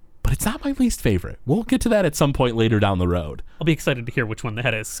 but it's not my least favorite. We'll get to that at some point later down the road. I'll be excited to hear which one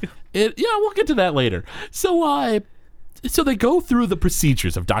that is. We'll get to that later. So they go through the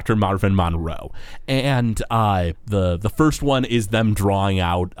procedures of Dr. Marvin Monroe, and the first one is them drawing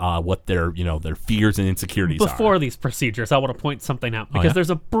out what their fears and insecurities are. Before these procedures, I want to point something out because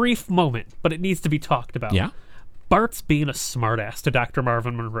there's a brief moment, but it needs to be talked about. Yeah. Bart's being a smartass to Dr.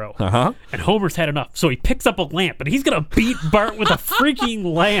 Marvin Monroe. Uh-huh. And Homer's had enough, so he picks up a lamp, and he's going to beat Bart with a freaking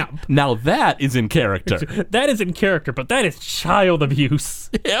lamp. Now that is in character. That is in character, but that is child abuse.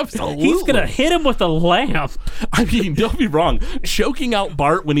 Absolutely. He's going to hit him with a lamp. I mean, don't be wrong. Choking out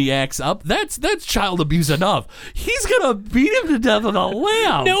Bart when he acts up, that's child abuse enough. He's going to beat him to death with a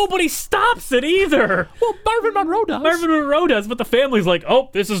lamp. Nobody stops it either. Well, Marvin Monroe does. Marvin Monroe does, but the family's like, oh,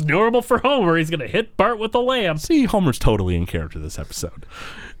 this is normal for Homer. He's going to hit Bart with a lamp. See, Homer's totally in character this episode.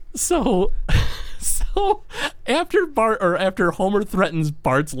 So after Homer threatens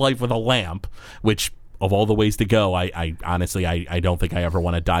Bart's life with a lamp, which of all the ways to go, I honestly don't think I ever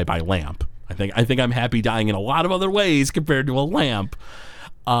want to die by lamp. I think I'm happy dying in a lot of other ways compared to a lamp.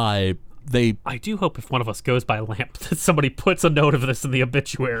 I do hope if one of us goes by lamp that somebody puts a note of this in the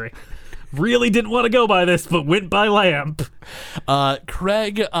obituary. Really didn't want to go by this, but went by lamp.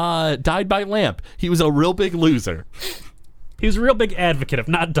 Craig died by lamp. He was a real big loser. He was a real big advocate of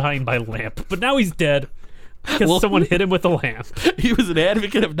not dying by lamp, but now he's dead because someone hit him with a lamp. He was an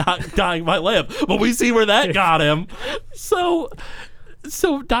advocate of not dying by lamp, but we see where that got him. So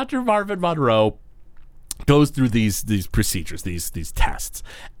Dr. Marvin Monroe goes through these procedures, these tests,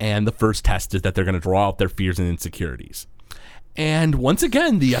 and the first test is that they're going to draw out their fears and insecurities. And once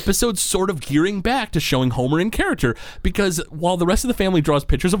again, the episode's sort of gearing back to showing Homer in character, because while the rest of the family draws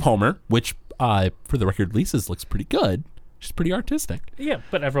pictures of Homer, which for the record, Lisa's looks pretty good. She's pretty artistic. Yeah,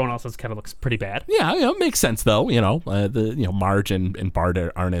 but everyone else's kind of looks pretty bad. Yeah, it makes sense though. Marge and Bart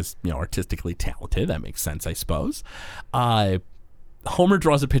aren't as artistically talented. That makes sense, I suppose. Homer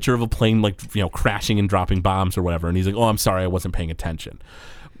draws a picture of a plane crashing and dropping bombs or whatever, and he's like, "Oh, I'm sorry, I wasn't paying attention,"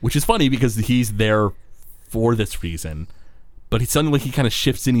 which is funny because he's there for this reason, but he kind of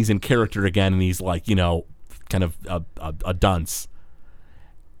shifts in. He's in character again, and he's like, kind of a dunce.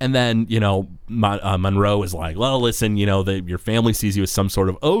 And then, Monroe is like, well, listen, your family sees you as some sort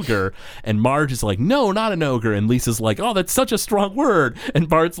of ogre. And Marge is like, no, not an ogre. And Lisa's like, oh, that's such a strong word. And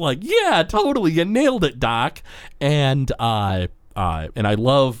Bart's like, yeah, totally. You nailed it, Doc. And I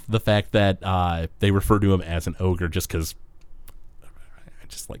love the fact that they refer to him as an ogre just because I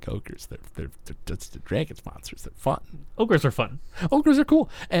just like ogres. They're just the dragon sponsors. They're fun. Ogres are fun. Ogres are cool.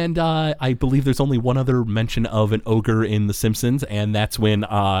 And I believe there's only one other mention of an ogre in The Simpsons, and that's when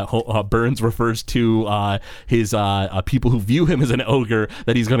Burns refers to his people who view him as an ogre,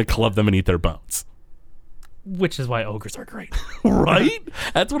 that he's going to club them and eat their bones. Which is why ogres are great. Right?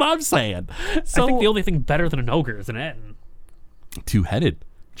 That's what I'm saying. So, I think the only thing better than an ogre is an Enten. Two-headed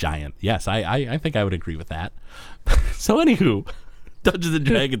giant. Yes, I think I would agree with that. So anywho, Dungeons and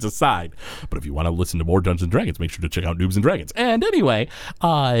Dragons aside, but if you want to listen to more Dungeons and Dragons, make sure to check out Noobs and Dragons. And anyway,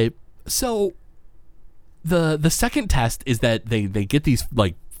 so the second test is that they get these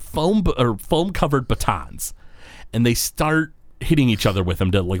foam covered batons, and they start hitting each other with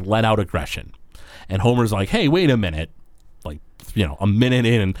them to let out aggression. And Homer's like, hey, wait a minute, a minute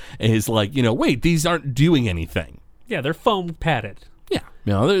in, and he's like, wait, these aren't doing anything. Yeah, they're foam padded. Yeah,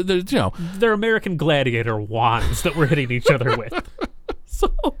 they're American Gladiator wands that we're hitting each other with.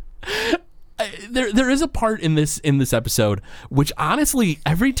 So there is a part in this episode which honestly,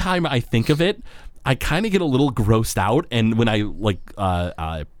 every time I think of it, I kind of get a little grossed out. And when I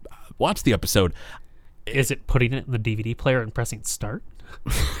watch the episode, is it putting it in the DVD player and pressing start?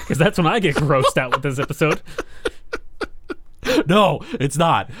 Because that's when I get grossed out with this episode. No, it's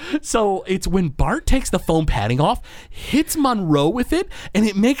not. So it's when Bart takes the foam padding off, hits Monroe with it, and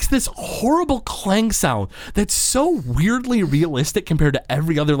it makes this horrible clang sound that's so weirdly realistic compared to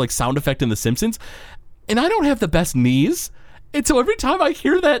every other sound effect in The Simpsons. And I don't have the best knees. And so every time I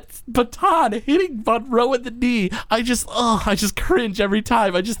hear that baton hitting Monroe in the knee, I just cringe every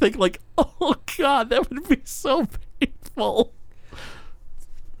time. I just think oh God, that would be so painful.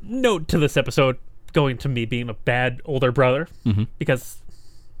 Note to this episode, going to me being a bad older brother, because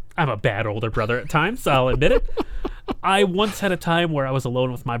I'm a bad older brother at times, I'll admit it. I once had a time where I was alone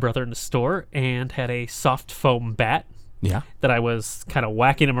with my brother in the store and had a soft foam bat. Yeah. That I was kind of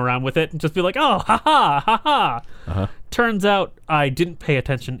whacking him around with it and just be like, oh, ha ha, ha ha. Uh-huh. Turns out I didn't pay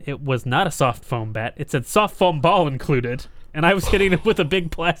attention. It was not a soft foam bat. It said soft foam ball included. And I was hitting it with a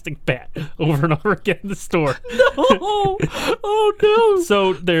big plastic bat over and over again in the store. No! Oh no!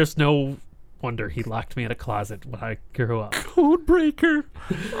 So there's no wonder he locked me in a closet when I grew up. Code breaker.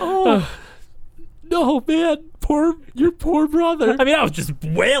 Oh no, man. Your poor brother. I mean, I was just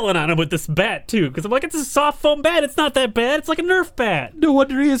wailing on him with this bat too, because I'm like, it's a soft foam bat. It's not that bad. It's like a Nerf bat. No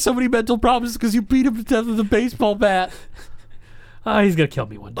wonder he has so many mental problems, because you beat him to death with a baseball bat. He's gonna kill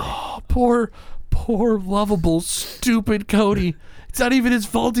me one day. Oh, poor lovable stupid Cody. It's not even his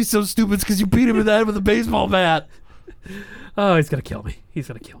fault he's so stupid. It's because you beat him in the head with a baseball bat. Oh, he's gonna kill me.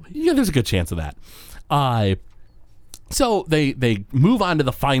 Yeah, there's a good chance of that. So they move on to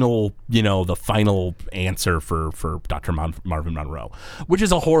the final answer for Dr. Marvin Monroe, which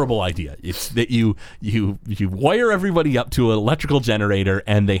is a horrible idea. It's that you wire everybody up to an electrical generator,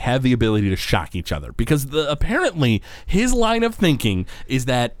 and they have the ability to shock each other, because apparently his line of thinking is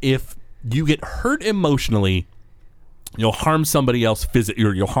that if you get hurt emotionally, you'll harm somebody else physically,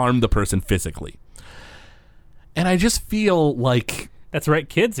 or you'll harm the person physically. And I just feel like... That's right,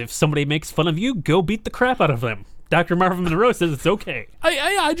 kids. If somebody makes fun of you, go beat the crap out of them. Dr. Marvin Monroe says it's okay.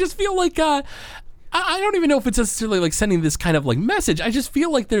 I just feel like... I don't even know if it's necessarily sending this kind of message. I just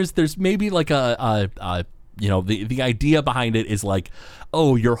feel like there's maybe a the idea behind it is like,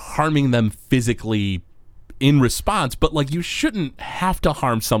 oh, you're harming them physically in response, but like you shouldn't have to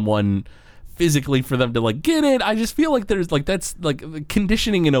harm someone physically for them to like get it. I just feel like there's like that's like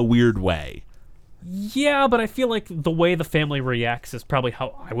conditioning in a weird way. Yeah, but I feel like the way the family reacts is probably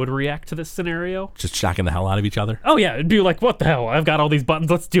how I would react to this scenario. Just shocking the hell out of each other. Oh yeah, it'd be like, what the hell? I've got all these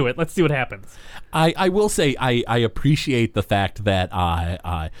buttons. Let's do it. Let's see what happens. I will say I appreciate the fact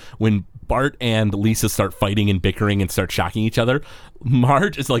that when Bart and Lisa start fighting and bickering and start shocking each other,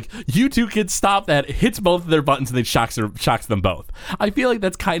 Marge is like, you two kids stop that, hits both of their buttons and then shocks them both. I feel like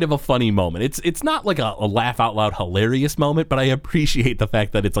that's kind of a funny moment. It's not like a laugh out loud hilarious moment, but I appreciate the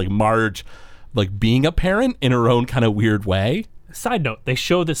fact that it's like Marge like being a parent in her own kind of weird way. Side note, they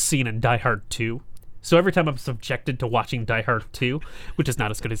show this scene in Die Hard 2. So every time I'm subjected to watching Die Hard 2, which is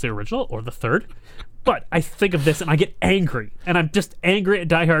not as good as the original or the third, but I think of this and I get angry. And I'm just angry at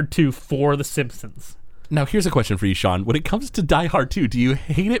Die Hard 2 for The Simpsons. Now, here's a question for you, Sean. When it comes to Die Hard 2, do you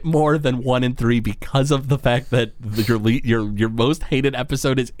hate it more than 1 and 3 because of the fact that your most hated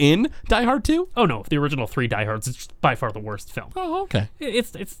episode is in Die Hard 2? Oh no, the original 3 Die Hards is by far the worst film. Oh, okay.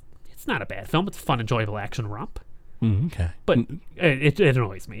 It's not a bad film. It's a fun, enjoyable action romp. Okay. But it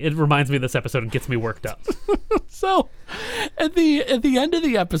annoys me. It reminds me of this episode and gets me worked up. So, at the end of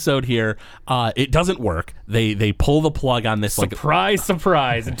the episode here, it doesn't work. They pull the plug on this. Surprise,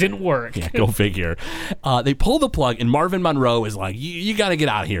 surprise. It didn't work. Yeah, go figure. They pull the plug, and Marvin Monroe is like, you got to get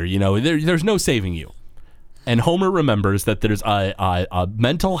out of here. There's no saving you. And Homer remembers that there's a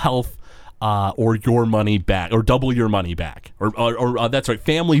mental health or your money back, or double your money back. Or that's right,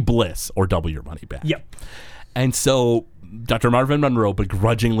 family bliss, or double your money back. Yep. And so Dr. Marvin Monroe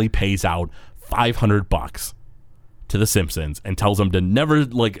begrudgingly pays out $500 to the Simpsons and tells them to never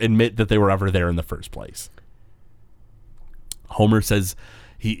admit that they were ever there in the first place. Homer says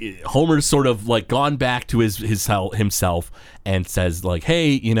Homer's sort of gone back to himself and says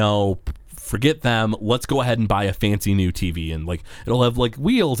hey, forget them. Let's go ahead and buy a fancy new TV, and it'll have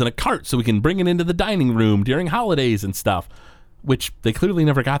wheels and a cart so we can bring it into the dining room during holidays and stuff, which they clearly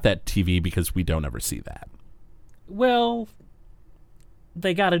never got that TV because we don't ever see that. Well,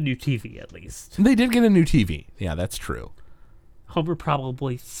 they got a new TV at least. They did get a new TV. Yeah, that's true. Homer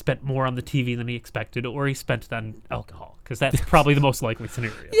probably spent more on the TV than he expected, or he spent it on alcohol, because that's probably the most likely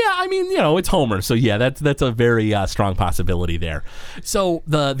scenario. Yeah, I mean, it's Homer, so yeah, that's a very strong possibility there. So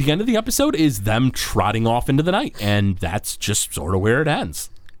the end of the episode is them trotting off into the night, and that's just sort of where it ends.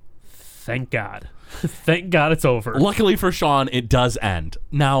 Thank God. Thank God it's over. Luckily for Sean, it does end.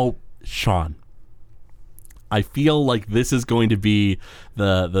 Now, Sean, I feel like this is going to be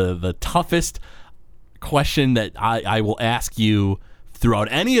the toughest question that I will ask you throughout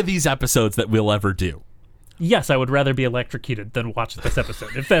any of these episodes that we'll ever do. Yes, I would rather be electrocuted than watch this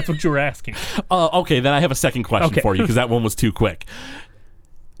episode, if that's what you were asking. Okay, then I have a second question for you, because that one was too quick.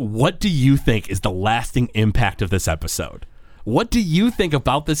 What do you think is the lasting impact of this episode? What do you think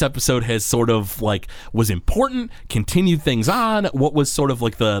about this episode has sort of was important, continued things on? What was sort of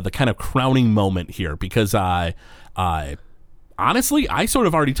the kind of crowning moment here? Because honestly, I sort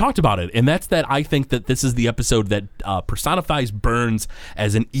of already talked about it, and that's that I think that this is the episode that personifies Burns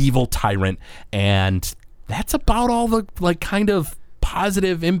as an evil tyrant, and that's about all the kind of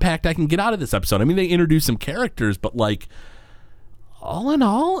positive impact I can get out of this episode. I mean, they introduced some characters, but all in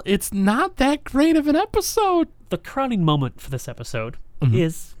all, it's not that great of an episode. The crowning moment for this episode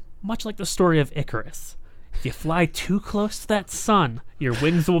is much like the story of Icarus. If you fly too close to that sun, your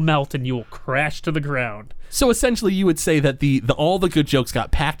wings will melt and you will crash to the ground. So essentially, you would say that all the good jokes got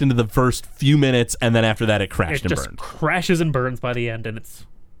packed into the first few minutes, and then after that, it crashed and burned. It just crashes and burns by the end, and it's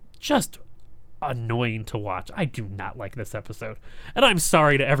just annoying to watch. I do not like this episode, and I'm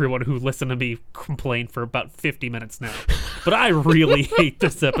sorry to everyone who listened to me complain for about 50 minutes now, but I really hate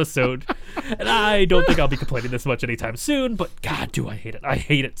this episode, and I don't think I'll be complaining this much anytime soon, but God, do I hate it. I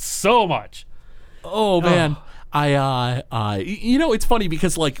hate it so much. Oh, man. It's funny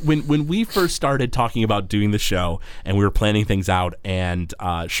because when we first started talking about doing the show and we were planning things out, and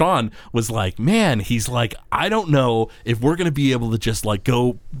Sean was like, man, he's like, I don't know if we're going to be able to just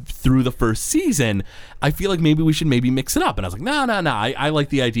go through the first season. I feel like maybe we should mix it up. And I was like, no. I like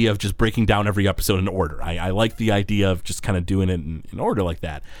the idea of just breaking down every episode in order. I like the idea of just kind of doing it in order like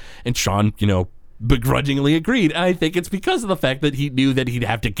that. And Sean, begrudgingly agreed. And I think it's because of the fact that he knew that he'd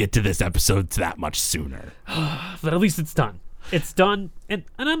have to get to this episode that much sooner. But at least it's done. It's done. And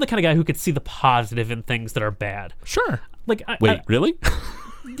I'm the kind of guy who could see the positive in things that are bad. Sure. Wait, really?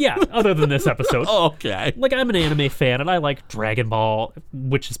 Yeah, other than this episode. Okay. I'm an anime fan, and I like Dragon Ball,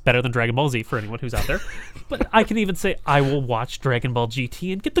 which is better than Dragon Ball Z for anyone who's out there. But I can even say I will watch Dragon Ball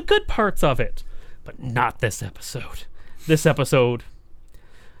GT and get the good parts of it. but not this episode. This episode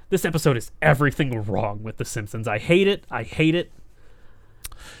is everything wrong with The Simpsons. I hate it.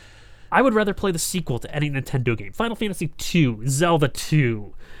 I would rather play the sequel to any Nintendo game. Final Fantasy II, Zelda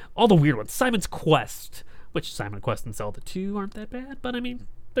 2, all the weird ones. Simon's Quest, which Simon Quest and Zelda 2 aren't that bad, but I mean,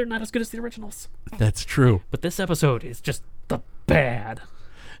 they're not as good as the originals. That's true. But this episode is just the bad.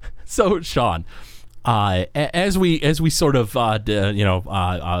 So, Sean, as we sort of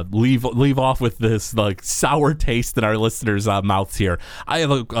leave off with this like sour taste in our listeners' mouths here, I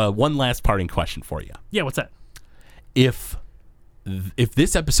have one last parting question for you. Yeah, what's that? If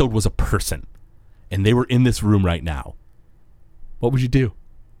this episode was a person and they were in this room right now, what would you do?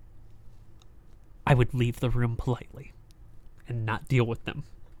 I would leave the room politely and not deal with them.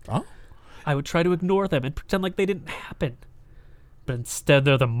 Oh, I would try to ignore them and pretend like they didn't happen. But instead,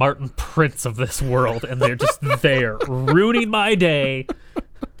 they're the Martin Prince of this world, and they're just there, ruining my day.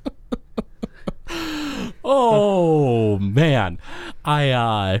 Oh, man.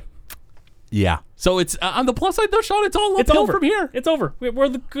 Yeah. So it's on the plus side, though, Sean, it's all uphill from here. It's over. We're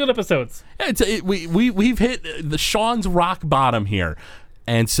the good episodes. We've hit the Sean's rock bottom here.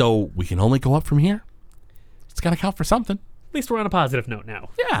 And so we can only go up from here. It's got to count for something. At least we're on a positive note now.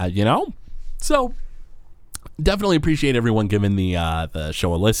 Yeah, So definitely appreciate everyone giving the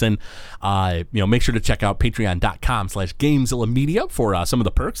show a listen. Make sure to check out patreon.com/GameZillaMedia for some of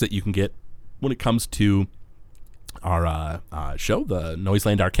the perks that you can get when it comes to our show, the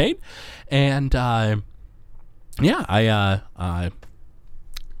Noiseland Arcade. And I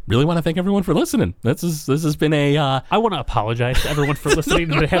really want to thank everyone for listening. This has been a I want to apologize to everyone for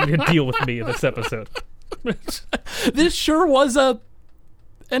listening and having to deal with me in this episode. This sure was an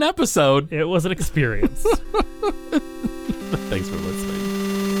episode. It was an experience. Thanks for